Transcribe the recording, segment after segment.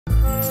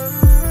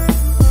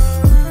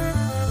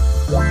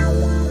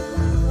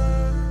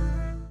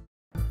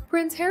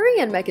Prince Harry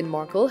and Meghan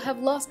Markle have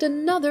lost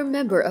another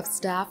member of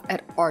staff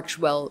at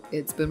Archewell,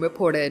 it's been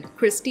reported.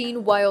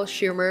 Christine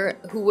Weil-Schirmer,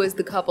 who was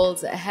the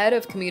couple's head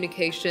of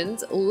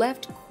communications,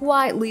 left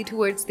quietly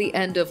towards the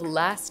end of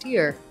last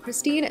year.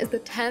 Christine is the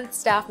 10th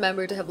staff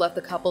member to have left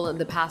the couple in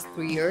the past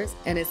 3 years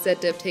and is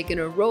said to have taken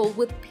a role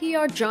with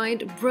PR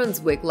giant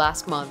Brunswick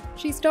last month.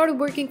 She started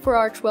working for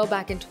Archewell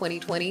back in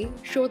 2020,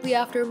 shortly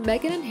after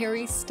Meghan and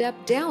Harry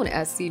stepped down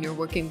as senior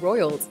working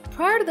royals.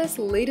 Prior to this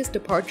latest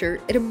departure,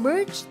 it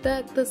emerged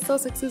that the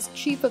Sussexes'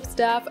 chief of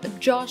staff,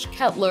 Josh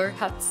Kettler,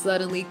 had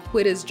suddenly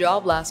quit his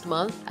job last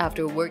month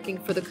after working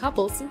for the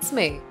couple since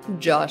May.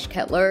 Josh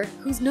Kettler,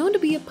 who's known to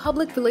be a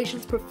public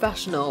relations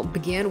professional,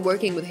 began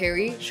working with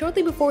Harry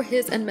shortly before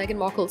his and Meghan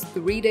Markle's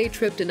 3-day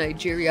trip to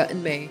Nigeria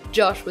in May.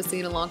 Josh was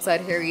seen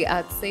alongside Harry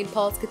at St.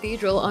 Paul's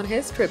Cathedral on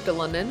his trip to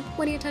London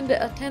when he attended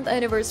a 10th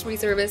anniversary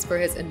service for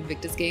his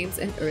Invictus Games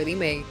in early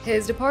May.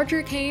 His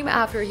departure came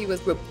after he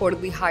was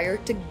reportedly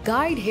hired to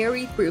guide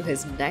Harry through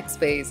his next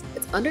phase.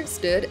 It's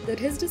understood that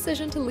his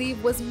decision to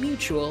leave was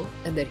mutual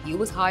and that he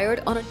was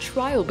hired on a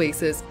trial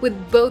basis,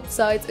 with both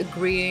sides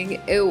agreeing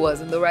it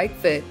wasn't the right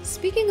fit.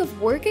 Speaking of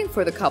working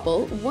for the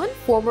couple, one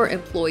former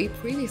employee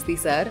previously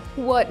said,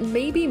 "What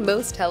may be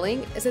most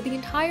telling is that the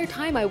entire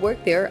time I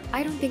worked there,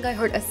 I don't think I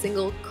heard a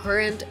single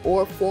current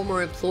or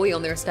former employee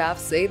on their staff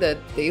say that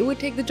they would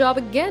take the job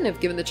again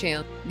if given the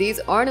chance. These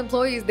aren't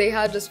employees they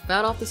had just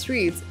found off the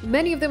streets.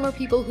 Many of them are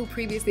people who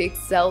previously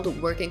excelled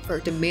working for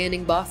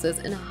demanding bosses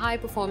in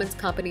high-performance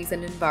companies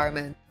and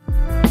environments."